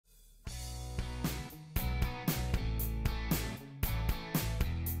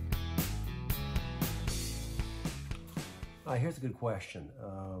Here's a good question.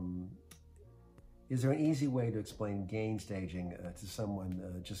 Is there an easy way to explain gain staging to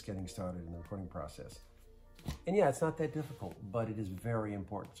someone just getting started in the recording process? And yeah, it's not that difficult, but it is very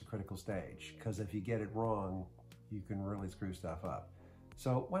important. It's a critical stage, because if you get it wrong, you can really screw stuff up.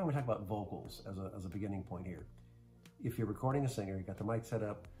 So why don't we talk about vocals as a beginning point here? If you're recording a singer, you got the mic set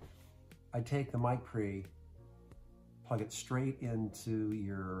up, I take the mic pre, plug it straight into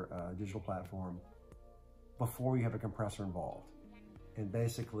your digital platform before you have a compressor involved. And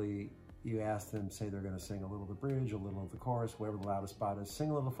basically, you ask them, say they're going to sing a little of the bridge, a little of the chorus, whatever the loudest spot is,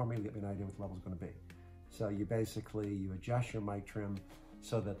 sing a little for me to get me an idea what the level's going to be. So you adjust your mic trim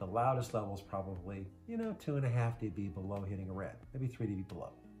so that the loudest level is probably, 2.5 dB below hitting a red, maybe 3 dB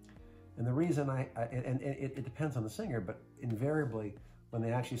below. And the reason it depends on the singer, but invariably, when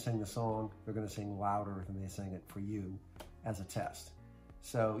they actually sing the song, they're going to sing louder than they sing it for you as a test.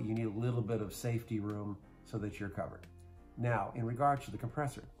 So you need a little bit of safety room so that you're covered. Now, in regards to the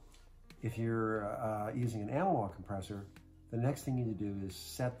compressor, if you're using an analog compressor, the next thing you need to do is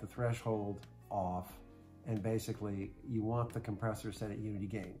set the threshold off, and basically you want the compressor set at unity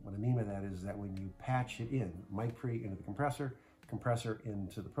gain. What I mean by that is that when you patch it in, mic pre into the compressor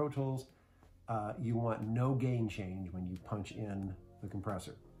into the Pro Tools, you want no gain change when you punch in the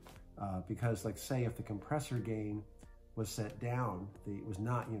compressor. Because like say if the compressor gain was set down, it was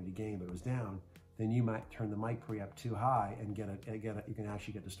not unity gain, but it was down, then you might turn the mic pre up too high and you can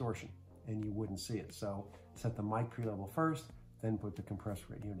actually get distortion, and you wouldn't see it. So set the mic pre level first, then put the compressor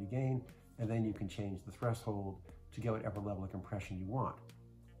at unity gain, and then you can change the threshold to get whatever level of compression you want.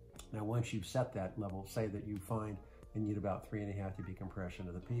 Now, once you've set that level, say that you find you need about 3.5 dB compression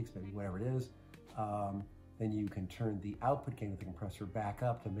of the peaks, maybe whatever it is, then you can turn the output gain of the compressor back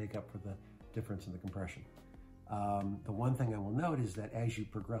up to make up for the difference in the compression. The one thing I will note is that as you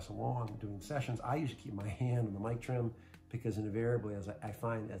progress along doing sessions, I usually keep my hand on the mic trim, because invariably, as I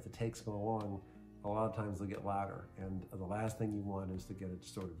find as the takes go along, a lot of times they'll get louder, and the last thing you want is to get a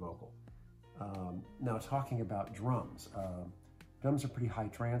distorted vocal. Now, talking about drums, drums are pretty high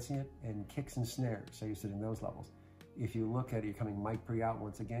transient, and kicks and snares, so you're sitting those levels. If you look at it, you're coming mic pre out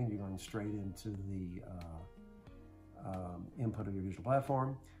once again, you're going straight into the input of your digital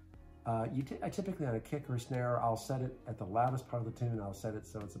platform. I typically on a kick or a snare, I'll set it at the loudest part of the tune. I'll set it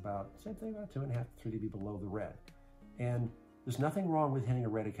so it's about, same thing, about 2.5 to 3 dB below the red. And there's nothing wrong with hitting a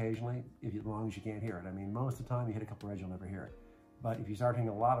red occasionally, as long as you can't hear it. I mean, most of the time you hit a couple reds, you'll never hear it. But if you start hitting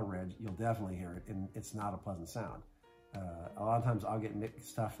a lot of reds, you'll definitely hear it, and it's not a pleasant sound. A lot of times I'll get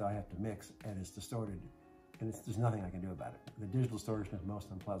stuff that I have to mix, and it's distorted, and there's nothing I can do about it. The digital distortion is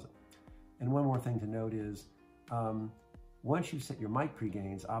most unpleasant. And one more thing to note is, once you set your mic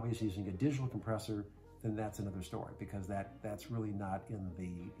pre-gains, obviously using a digital compressor, then that's another story, because that's really not in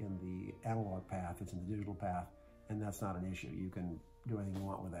the analog path, it's in the digital path, and that's not an issue. You can do anything you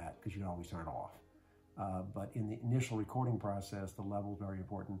want with that, because you can always turn it off. But in the initial recording process, the level is very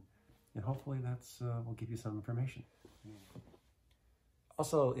important, and hopefully that's will give you some information.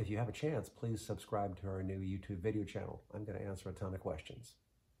 Also, if you have a chance, please subscribe to our new YouTube video channel. I'm going to answer a ton of questions.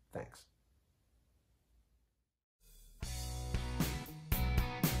 Thanks.